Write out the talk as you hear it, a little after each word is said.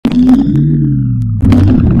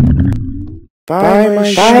Buy my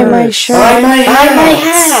shirt. Buy my shirt. Buy my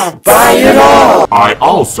hat. Buy it all. I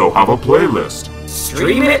also have a playlist.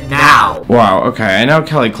 Stream it now. Wow, okay, I know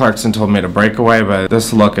Kelly Clarkson told me to break away, but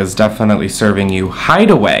this look is definitely serving you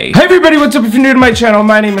hideaway. Hey everybody, what's up? If you're new to my channel,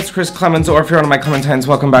 my name is Chris Klemens, or if you're one of my Clementines,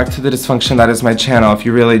 welcome back to the dysfunction that is my channel. If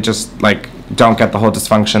you really just, like, don't get the whole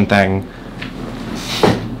dysfunction thing,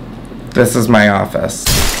 this is my office.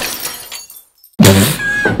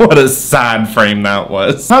 What a sad frame that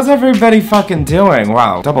was. How's everybody fucking doing?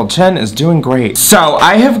 Wow, Double Chin is doing great. So,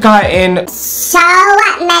 I have gotten so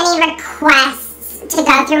many requests to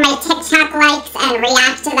go through my TikTok likes and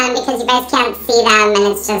react to them because you guys can't see them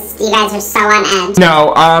and it's just, you guys are so on edge.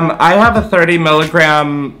 No, I have a 30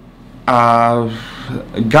 milligram,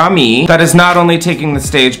 gummy that is not only taking the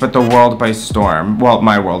stage but the world by storm. Well,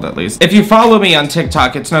 my world at least. If you follow me on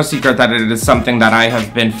TikTok, it's no secret that it is something that I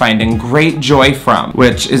have been finding great joy from,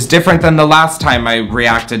 which is different than the last time I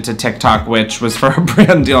reacted to TikTok, which was for a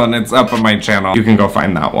brand deal, and it's up on my channel. You can go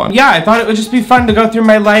find that one. Yeah, I thought it would just be fun to go through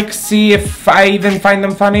my likes, see if I even find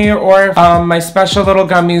them funny, or if my special little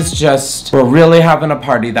gummies just were really having a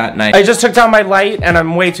party that night. I just took down my light and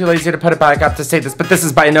I'm way too lazy to put it back up to say this, but this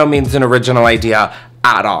is by no means an original idea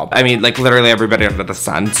at all. I mean, like, literally everybody under the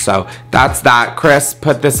sun. So that's that. Chris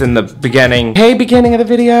put this in the beginning. Hey, beginning of the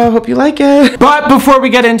video, hope you like it. But before we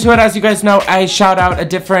get into it, as you guys know, I shout out a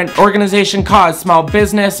different organization, cause, small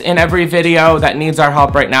business in every video that needs our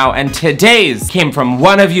help right now, and today's came from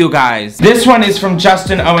one of you guys. This one is from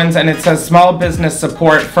Justin Owens, and it says, small business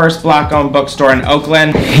support, first black-owned bookstore in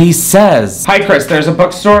Oakland. He says, hi Chris, there's a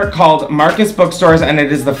bookstore called Marcus Bookstores, and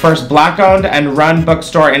it is the first black-owned and run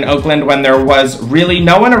bookstore in Oakland when there was really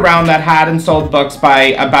no one around that had and sold books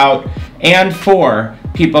by about and for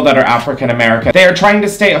people that are African American. They are trying to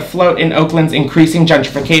stay afloat in Oakland's increasing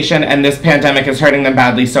gentrification, and this pandemic is hurting them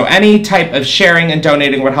badly, so any type of sharing and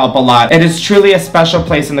donating would help a lot. It is truly a special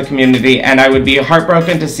place in the community, and I would be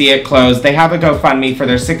heartbroken to see it close. They have a GoFundMe for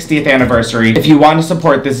their 60th anniversary. If you want to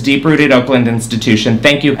support this deep-rooted Oakland institution,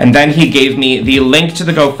 thank you. And then he gave me the link to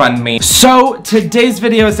the GoFundMe. So today's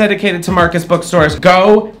video is dedicated to Marcus Bookstores.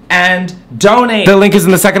 Go and donate. The link is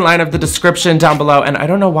in the second line of the description down below, and I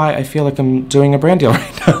don't know why I feel like I'm doing a brand deal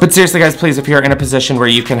right now. But seriously guys, please, if you're in a position where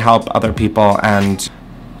you can help other people and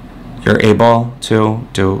you're able to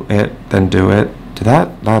do it, then do it.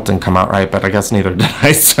 That didn't come out right, but I guess neither did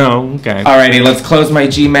I, so okay. Alrighty, let's close my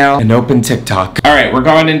Gmail and open TikTok. Alright, we're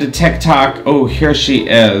going into TikTok. Oh, here she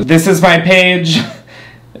is. This is my page.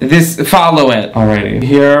 Follow it. Alrighty,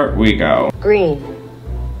 here we go. Green,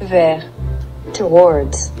 vert,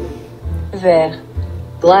 towards, vert,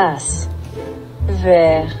 glass,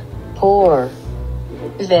 vert, pour,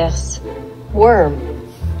 verse, worm,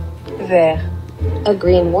 vert. A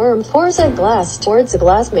green worm pours a glass towards a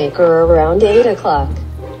glassmaker around 8 o'clock.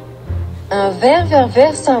 Un verre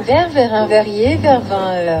verse un verre vers un verrier vers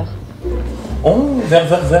 20 heures. Oh,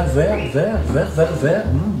 ver.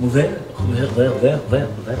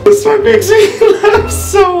 This one makes me laugh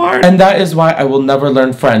so hard. And that is why I will never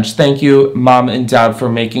learn French. Thank you, Mom and Dad, for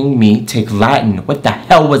making me take Latin. What the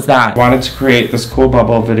hell was that? I wanted to create this cool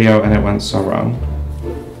bubble video and it went so wrong.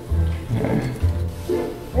 Okay.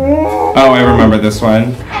 Oh, I remember this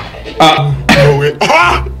one.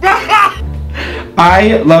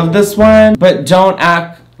 I love this one, but don't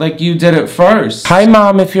act like you did it first. Hi,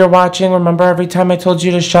 Mom, if you're watching, remember every time I told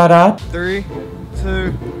you to shut up? 3,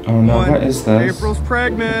 2, oh no, 1. What is this? April's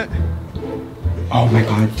pregnant. Oh my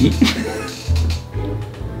god.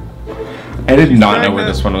 I did not know where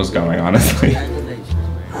this one was going, honestly.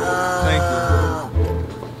 Thank you.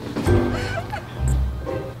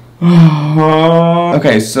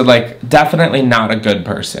 Okay, so like, definitely not a good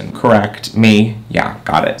person, correct? Me? Yeah,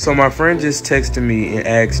 got it. So my friend just texted me and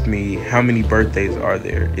asked me how many birthdays are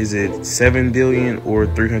there? Is it 7 billion or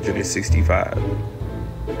 365?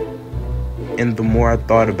 And the more I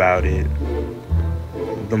thought about it,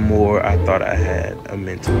 the more I thought I had a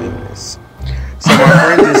mental illness. So my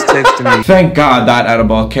friend just texted me. Thank God that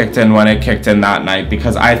edible kicked in when it kicked in that night,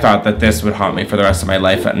 because I thought that this would haunt me for the rest of my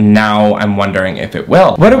life, and now I'm wondering if it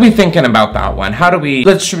will. What are we thinking about that one? How do we,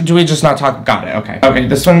 do we just not talk? Got it, okay. Okay,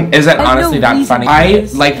 this one isn't honestly that funny. I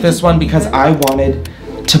like this one because I wanted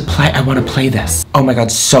to play, I want to play this. Oh my god,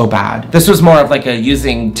 so bad. This was more of like a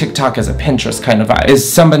using TikTok as a Pinterest kind of vibe.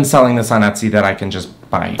 Is someone selling this on Etsy that I can just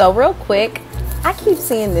buy? So real quick, I keep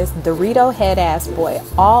seeing this Dorito head ass boy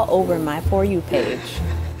all over my For You page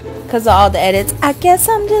because of all the edits. I guess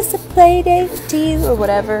I'm just a play date to you or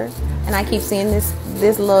whatever. And I keep seeing this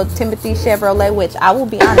little Timothy Chevrolet, which I will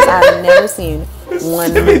be honest, I've never seen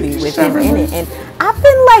one movie with him in it. And I've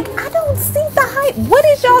been like, I don't see the hype. What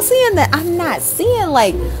is y'all seeing that I'm not seeing?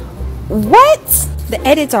 Like, what? The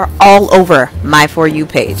edits are all over my For You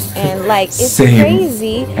page. And like, it's Same.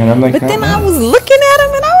 crazy. And I'm like, but then I was looking at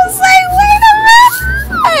him and I was like, wait a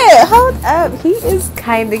minute. Hold up. He is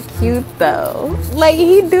kind of cute though. Like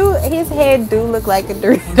his head do look like a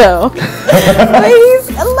Dorito. But he's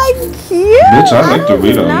like cute. Bitch, I like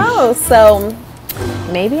Doritos. No, so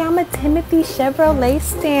maybe I'm a Timothy Chevrolet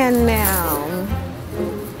stan now.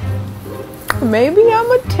 Maybe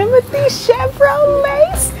I'm a Timothy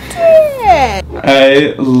Chevrolet stan.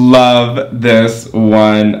 I love this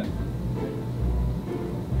one.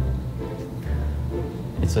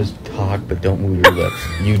 It says talk, but don't move your lips.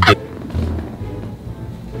 You did.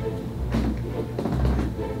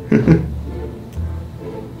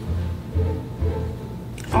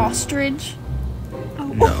 Ostrich.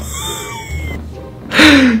 Oh. No.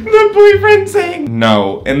 The boyfriend saying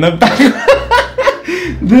no in the back.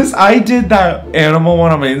 I did that animal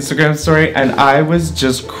one on my Instagram story and I was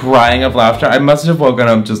just crying of laughter. I must have woken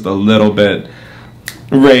up just a little bit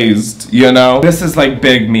raised, you know? This is like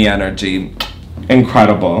big me energy.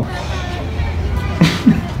 Incredible.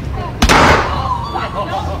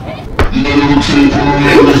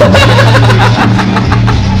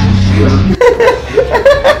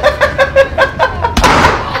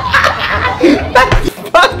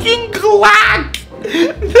 Fucking clack!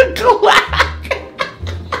 The clack!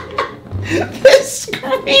 The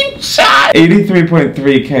screenshot!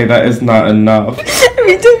 83.3K, that is not enough.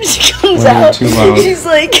 Every time she comes out, she's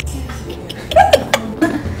like...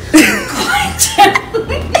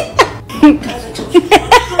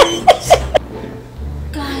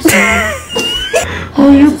 Oh,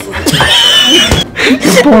 your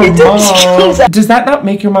poor mom. Does that not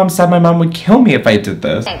make your mom sad? My mom would kill me if I did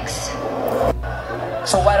this. Thanks.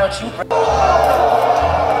 So why don't you...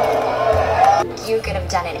 You could have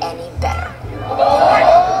done it any better.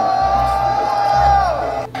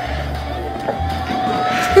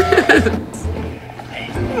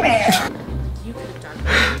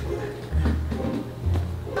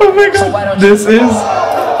 Oh my god, this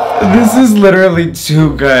is literally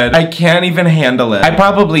too good. I can't even handle it. I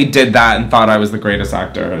probably did that and thought I was the greatest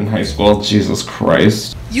actor in high school. Jesus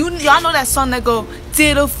Christ. Y'all know that song that go,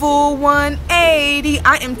 did a full 180.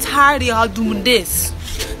 I am tired of y'all doing this.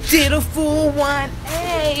 Did a full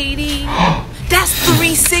 180. That's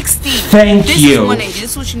 360. Thank this you. This is 180.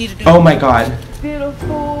 This is what you need to do. Oh my god. Did a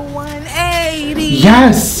full 180.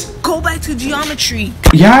 Yes. Go back to geometry.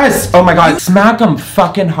 Yes. Oh my god. Smack them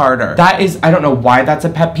fucking harder. That is, I don't know why that's a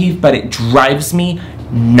pet peeve, but it drives me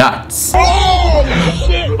nuts.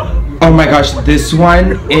 Oh my gosh, this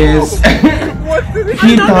one is...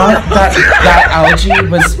 He thought that algae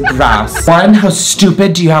was grass. One, how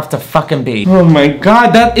stupid do you have to fucking be? Oh my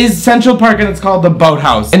god, that is Central Park and it's called the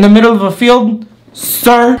Boathouse. In the middle of a field,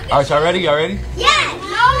 sir. Alright, y'all ready? Y'all ready? Yes!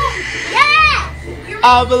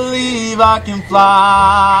 I believe I can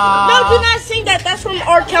fly. No, do not sing that. That's from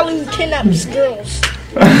R. Kelly who kidnaps girls.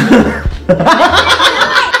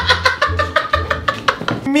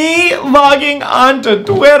 Me logging onto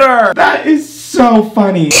Twitter. That is so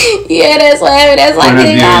funny. Yeah, that's like One of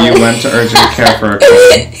you went to urgent care for a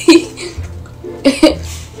kid.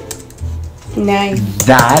 Nice.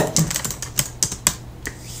 That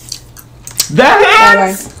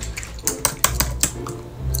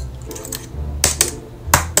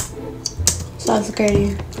Stop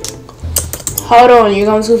security. Hold on, you're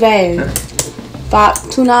going too fast.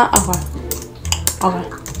 529.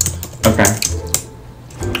 Okay.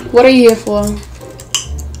 What are you here for?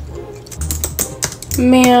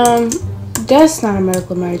 Ma'am, that's not a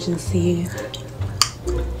medical emergency.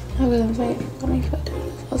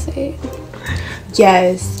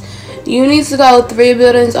 Yes. You need to go 3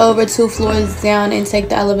 buildings over, 2 floors down, and take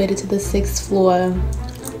the elevator to the 6th floor.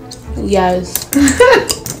 Yes.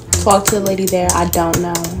 Talk to the lady there. I don't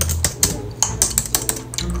know.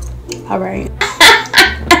 Alright.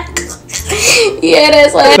 Yeah,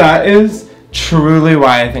 that's like... That is truly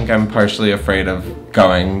why I think I'm partially afraid of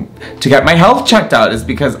going to get my health checked out, is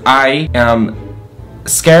because I am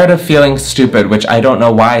scared of feeling stupid, which I don't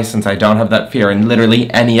know why, since I don't have that fear in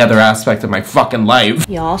literally any other aspect of my fucking life.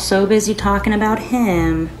 Y'all so busy talking about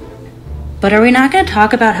him. But are we not going to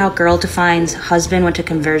talk about how Girl Define's husband went to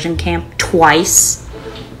conversion camp twice?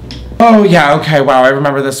 Oh yeah, okay, wow, I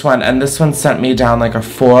remember this one, and this one sent me down like a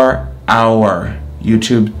 4-hour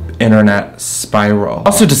YouTube internet spiral.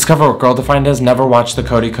 Also, discover what Girl Defined is. Never watched the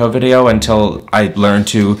Cody Co video until I learned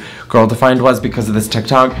who Girl Defined was because of this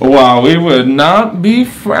TikTok. Wow, we would not be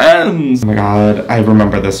friends. Oh my god, I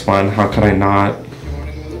remember this one. How could I not?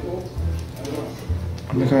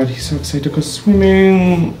 Oh my god, he's so excited to go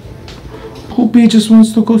swimming. Poopy just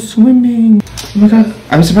wants to go swimming. Oh my god.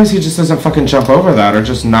 I'm surprised he just doesn't fucking jump over that or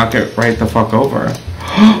just knock it right the fuck over.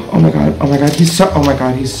 Oh my god. Oh my god.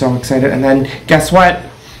 He's so excited. And then guess what?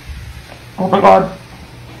 Oh my god.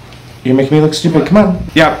 You're making me look stupid. Come on.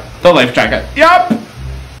 Yep. The life jacket. Yep.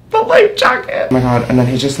 The life jacket. Oh my god. And then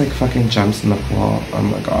he just like fucking jumps in the pool. Oh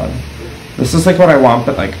my god. This is like what I want,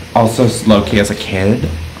 but like also low-key as a kid.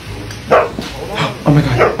 Oh my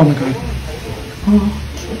god. Oh my god.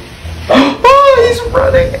 Oh, he's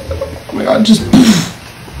running. Oh my god, just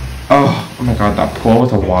oh my god, that pool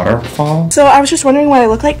with a waterfall. So I was just wondering what I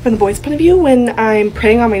look like from the boys' point of view when I'm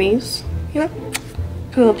praying on my knees, you know?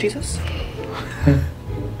 For the love of Jesus.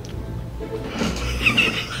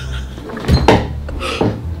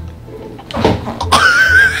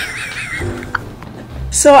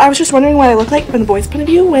 So I was just wondering what I look like from the boys' point of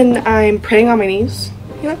view when I'm praying on my knees,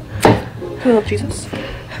 you know? For the love of Jesus.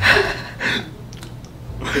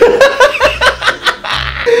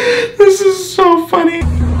 This is so funny.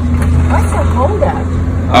 What's so cold out?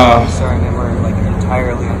 I'm sorry, man, we're like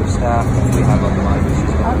entirely understaffed and we have other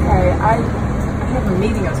lines. Okay, I have a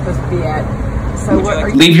meeting I'm supposed to be at. So what are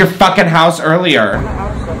you? Leave your fucking house earlier.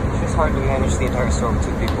 It's just hard to manage the entire store with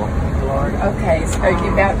 2 people. Lord. Okay, so are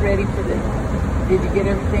you about ready for the... Did you get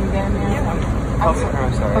everything done now? Yeah. I'm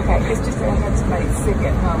sorry. Okay, it's just that I had somebody sick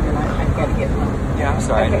at home and I've got to get home. Yeah, I'm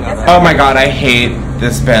sorry. Okay, oh my god, I hate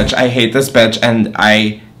this bitch. I hate this bitch and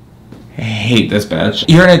I hate this bitch.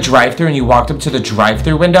 You're in a drive-thru and you walked up to the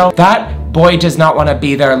drive-thru window? That boy does not want to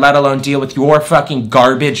be there, let alone deal with your fucking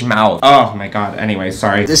garbage mouth. Oh my god, anyway,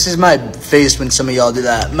 sorry. This is my face when some of y'all do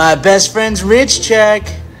that. My best friend's rich check.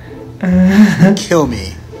 Kill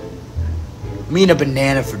me. I'm eating a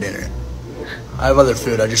banana for dinner. I have other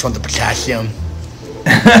food, I just want the potassium.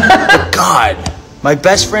 God, my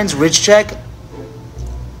best friend's rich check.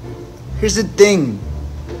 Here's the thing.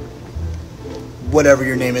 Whatever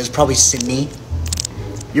your name is, probably Sydney.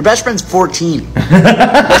 Your best friend's 14. Your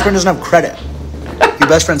best friend doesn't have credit. Your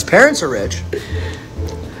best friend's parents are rich.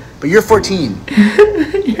 But you're 14.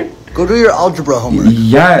 Go do your algebra homework.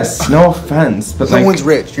 Yes, no offense, but someone's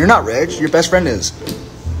rich. You're not rich, your best friend is.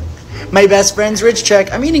 My best friend's rich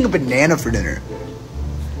check. I'm eating a banana for dinner.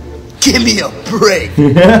 Give me a break.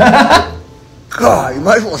 God, you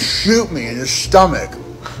might as well shoot me in the stomach.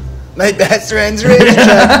 My best friend's rich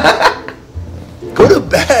check. Go to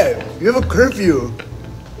bed. You have a curfew.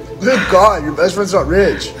 Good God, your best friend's not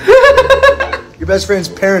rich. Your best friend's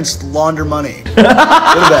parents launder money. Go to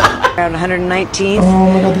bed. Around 119th.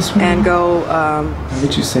 Oh my God, this one. And go. Why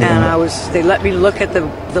would you say and that? they let me look at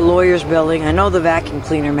the lawyer's building. I know the vacuum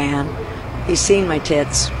cleaner man. He's seen my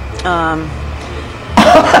tits. How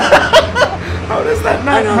does that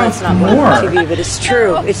not? I know that's not more on TV, but it's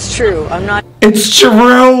true. It's true. I'm not. It's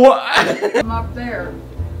true. I'm up there.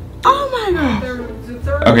 Oh my God.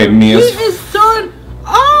 Okay, Mia's. He is so.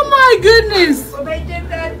 Oh my goodness. Well, they did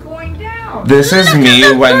that going down. This is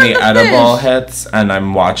me when the edible hits and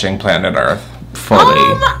I'm watching Planet Earth fully.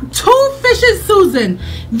 Oh my, 2 fishes, Susan.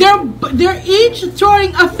 They're each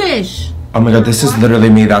throwing a fish. Oh my God, this is literally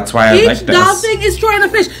me. That's why I like Each this. dolphin is throwing a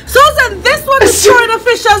fish. Susan, this one is throwing a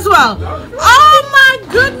fish as well. Oh my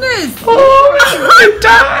goodness. Oh, I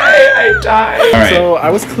die. All right. So I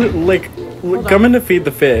was coming to feed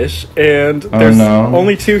the fish, and there's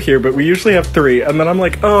only 2 here, but we usually have 3. And then I'm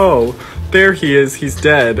like, oh, there he is. He's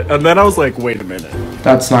dead. And then I was like, wait a minute.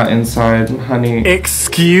 That's not inside, honey.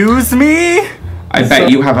 Excuse me? I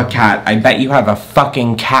bet you have a cat. I bet you have a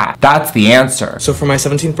fucking cat. That's the answer. So for my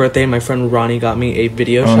 17th birthday, my friend Ronnie got me a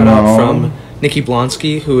video shout out from Nikki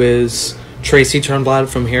Blonsky, who is Tracy Turnblad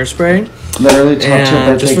from Hairspray. Literally talk to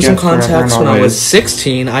her birthday just for some gift forever context, and when I was always.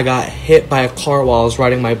 16, I got hit by a car while I was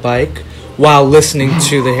riding my bike while listening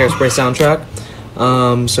to the Hairspray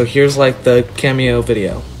soundtrack. So here's like the cameo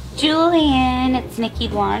video. Julian, it's Nikki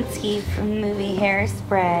Blonsky from the movie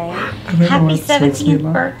Hairspray. Happy 17th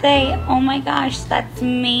birthday. Oh my gosh, that's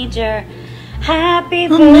major. Happy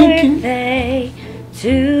birthday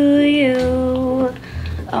to you.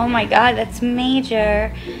 Oh my God, that's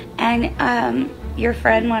major. And your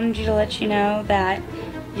friend wanted you to let you know that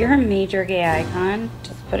you're a major gay icon.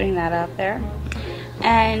 Just putting that out there.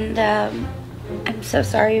 And I'm so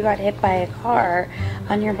sorry you got hit by a car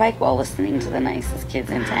on your bike while listening to the nicest kids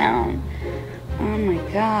in town. Oh my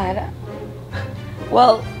God.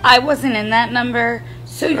 Well, I wasn't in that number,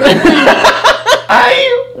 so you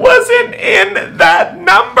I wasn't in that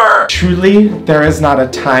number. Truly, there is not a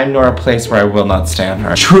time nor a place where I will not stand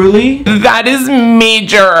her. Truly, that is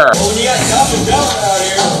major.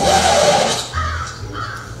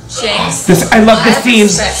 Shanks. I love this I scene. have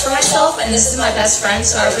respect for myself, and this is my best friend,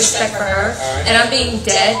 so I have respect for her. And I'm being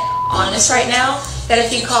dead honest right now. that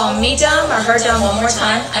if you call me dumb or her dumb one more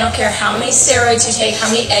time, I don't care how many steroids you take, how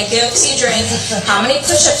many egg yolks you drink, how many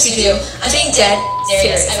push-ups you do, I'm being dead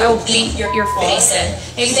serious. I will beat your face in.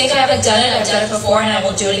 If you think I haven't done it, I've done it before and I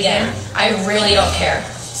will do it again. I really don't care.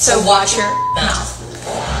 So watch your mouth.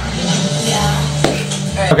 Yeah.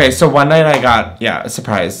 Okay, so one night I got, a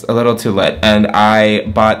surprise, a little too lit, and I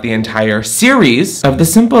bought the entire series of The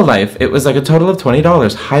Simple Life. It was like a total of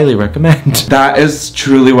 $20. Highly recommend. That is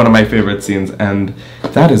truly one of my favorite scenes, and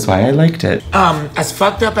that is why I liked it. As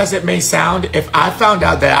fucked up as it may sound, if I found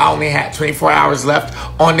out that I only had 24 hours left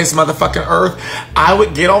on this motherfucking earth, I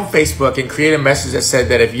would get on Facebook and create a message that said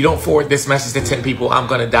that if you don't forward this message to 10 people, I'm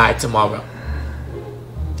gonna die tomorrow.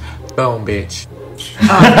 Boom, bitch.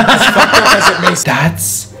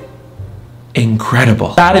 That's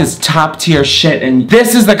incredible. That is top tier shit, and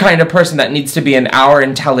this is the kind of person that needs to be in our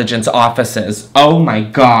intelligence offices. Oh my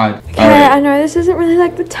god. Okay, right. I know this isn't really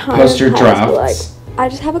like the time. Post your drafts. Like, I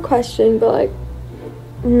just have a question, but like,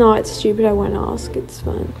 no, it's stupid. I won't ask. It's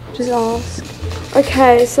fine. Just ask.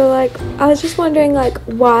 Okay, so like, I was just wondering like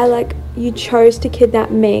why like you chose to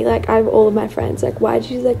kidnap me, like out of all of my friends. Like, why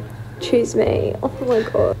did you like choose me? Oh my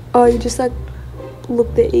god. Oh, you just like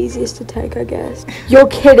look the easiest to take, I guess. You're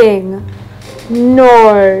kidding.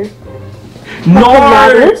 No.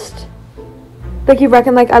 No. Like you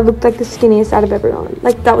reckon like I looked like the skinniest out of everyone?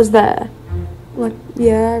 Like that was there. Like,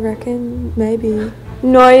 yeah, I reckon, maybe.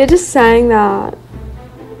 No, you're just saying that.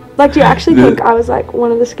 Like, do you actually think I was like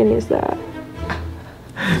one of the skinniest there?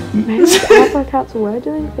 Maybe our workouts were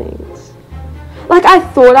doing things. Like, I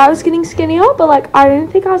thought I was getting skinnier, but like I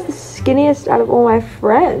didn't think I was the skinniest out of all my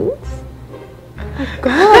friends. Oh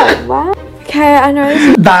god, wow. Okay, I know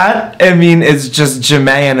this. That, I mean, is just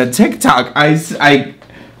Jamae and a TikTok. I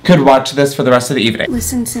could watch this for the rest of the evening.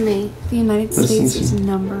 Listen to me. The United States is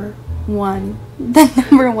number one. The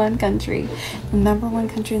number one country. The number one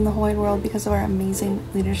country in the whole wide world because of our amazing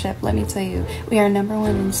leadership. Let me tell you, we are number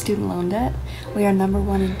one in student loan debt. We are number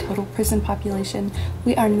one in total prison population.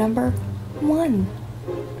 We are number one.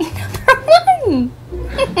 Number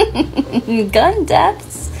one! Gun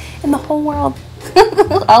deaths in the whole world.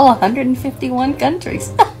 All 151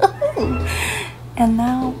 countries. And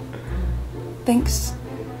now, thanks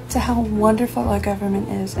to how wonderful our government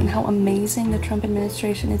is and how amazing the Trump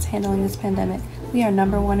administration is handling this pandemic, we are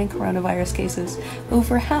number one in coronavirus cases.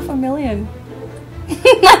 Over 500,000.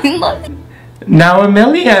 I love it. Now 1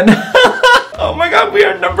 million. Oh my god, we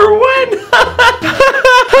are number one.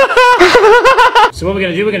 So what we're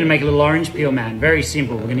going to do, we're going to make a little orange peel, man. Very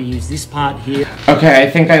simple. We're going to use this part here. Okay, I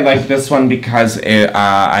think I like this one because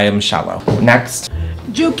I am shallow. Next.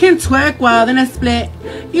 You can twerk wild in a split.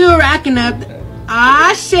 You're racking up.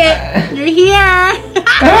 Ah, shit. You're here.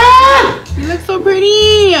 You look so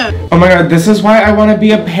pretty. Oh my god, this is why I want to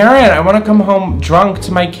be a parent. I want to come home drunk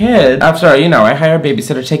to my kid. After, you know, I hire a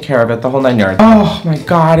babysitter, take care of it, the whole 9 yards. Oh my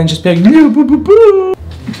god, and just be like, no, boo, boo, boo.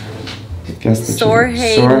 Sorry,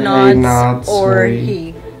 not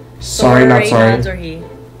sorry. Sorry, not sorry. Nods or he.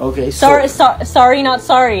 Okay, Sorry, not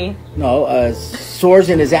sorry. No, sores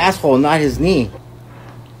in his asshole, not his knee.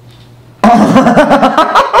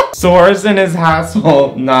 Sores in his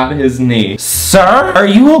asshole, not his knee. Sir, are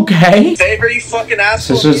you okay? Favor, you fucking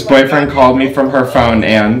asshole. Sister's boyfriend called me from her phone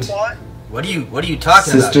and... What are you talking about,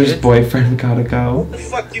 Sister's boyfriend gotta go. What the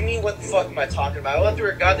fuck do you mean, what the fuck am I talking about? I went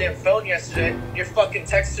through her goddamn phone yesterday. You're fucking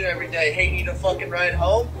texting her every day, hey, need a fucking ride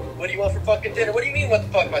home? What do you want for fucking dinner? What do you mean, what the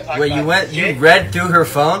fuck am I talking about? You read through her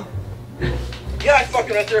phone? Yeah, I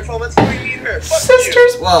fucking read through her phone. Let's meet her. Fuck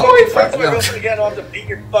Sister's boyfriend. My girlfriend again, I'll have to beat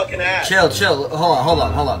your fucking ass. Chill. Hold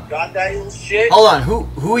on. Got that, you little shit? Hold on.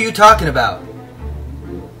 Who are you talking about?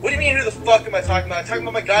 What do you mean, who the fuck am I talking about? I'm talking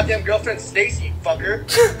about my goddamn girlfriend, Stacy, you fucker.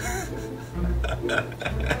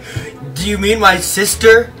 Do you mean my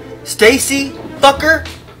sister, Stacy, fucker?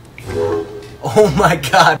 Oh my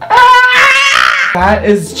god. That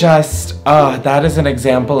is just, that is an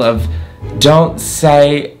example of don't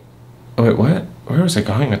say, wait, what? Where was I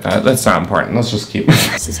going with that? That's not important. Let's just keep.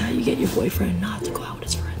 This is how you get your boyfriend not to go out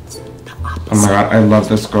with his friends. The opposite. Oh my god, I love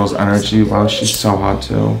this girl's energy. Wow, she's so hot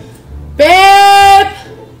too. Babe!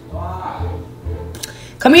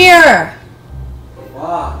 Come here!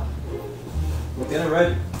 Wow. We're getting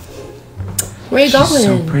ready. Where you going? She's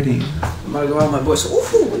so pretty. I'm about to go out with my boys.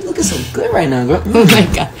 Ooh, you're looking so good right now, girl. Oh my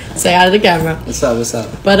god. Say hi to the camera. What's up?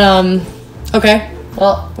 But, okay.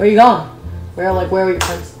 Well, where you going? Where are your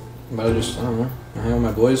friends? I'm about to just, I don't know, hang out with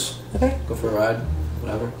my boys. Okay. Go for a ride,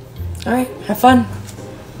 whatever. Alright, have fun.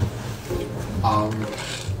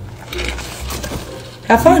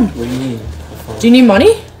 Have fun. What do you mean? Do you need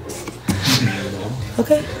money?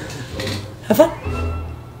 Okay. Have fun.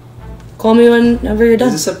 Call me whenever you're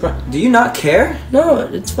done. Is this a do you not care? No,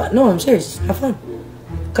 it's fun. No, I'm serious. Have fun.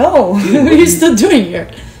 Go. What are you still doing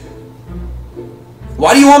here?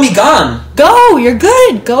 Why do you want me gone? Go. You're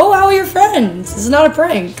good. Go out with your friends. This is not a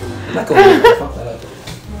prank. I'm not going to fuck that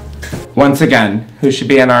up. Once again, who should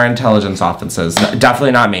be in our intelligence offices?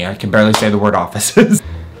 Definitely not me. I can barely say the word offices.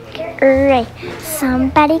 Right.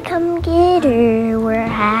 Somebody come get her. We're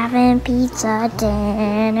having pizza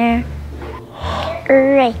dinner.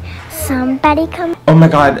 Right. Somebody come. Oh my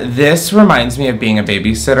god, this reminds me of being a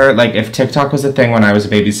babysitter. Like, if TikTok was a thing when I was a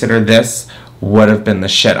babysitter, this would have been the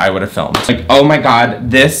shit I would have filmed. Like, oh my god,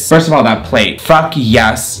 this. First of all, that plate. Fuck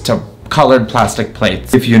yes to colored plastic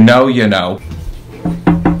plates. If you know, you know.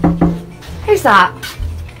 Who's that?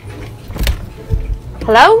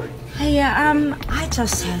 Hello? Hey, I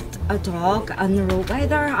just hit a dog on the road by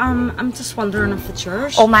there. I'm just wondering if it's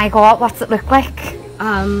yours. Oh my god, what's it look like?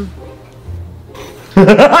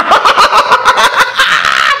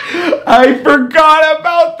 I forgot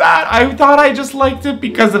about that. I thought I just liked it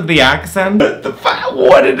because of the accent. But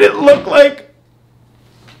what did it look like?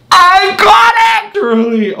 I got it!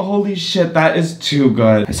 Truly, holy shit, that is too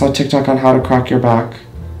good. I saw TikTok on how to crack your back.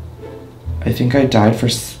 I think I died for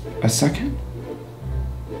a second.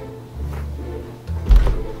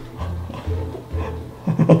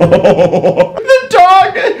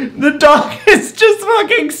 The dog is just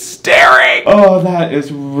fucking staring. Oh, that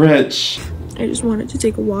is rich. I just wanted to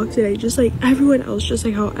take a walk today, just like everyone else, just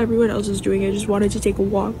like how everyone else is doing. I just wanted to take a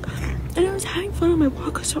walk, and I was having fun on my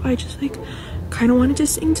walk, so I just like kind of wanted to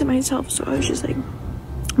sing to myself. So I was just like,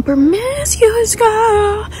 promiscuous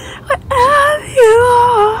girl, wherever you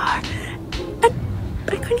are. And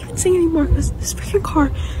I couldn't even sing anymore because this freaking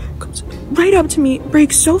car comes right up to me,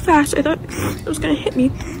 brakes so fast I thought it was gonna hit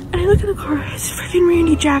me, and I look at the car, it's freaking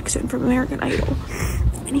Randy Jackson from American Idol,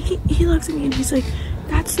 and he looks at me and he's like,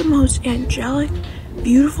 that's the most angelic,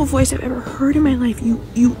 beautiful voice I've ever heard in my life.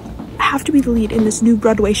 You have to be the lead in this new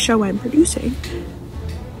Broadway show I'm producing.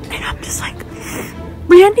 And I'm just like,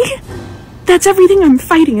 Randy, that's everything I'm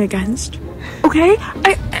fighting against. Okay?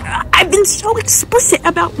 I've been so explicit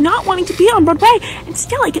about not wanting to be on Broadway, and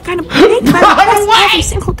still I get kind of big about it every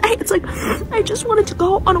single day. It's like, I just wanted to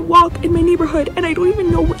go on a walk in my neighborhood, and I don't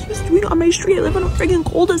even know what he's doing on my street. I live on a friggin'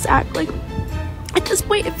 cul-de-sac. Like, at this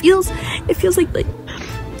point, it feels like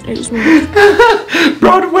I just want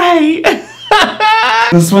Broadway.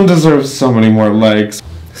 This one deserves so many more likes.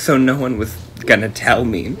 So no one was gonna tell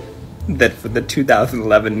me that for the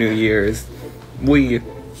 2011 New Year's, we,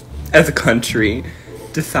 as a country,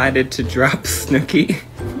 decided to drop Snooki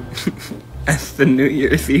as the New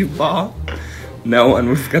Year's Eve ball. No one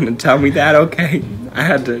was gonna tell me that. Okay, I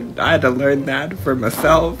had to learn that for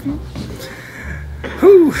myself.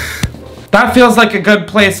 Whew. That feels like a good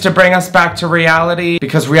place to bring us back to reality,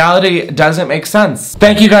 because reality doesn't make sense.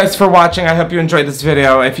 Thank you guys for watching. I hope you enjoyed this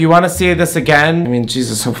video. If you want to see this again, I mean,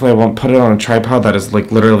 Jesus, hopefully I won't put it on a tripod that is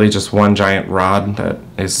like literally just one giant rod that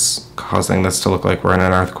is causing this to look like we're in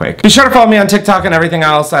an earthquake. Be sure to follow me on TikTok and everything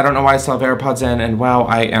else. I don't know why I still have AirPods in, and wow,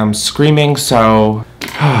 I am screaming, so...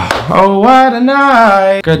 Oh, what a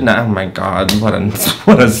night. Good night. Oh my God, what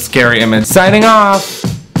a scary image. Signing off.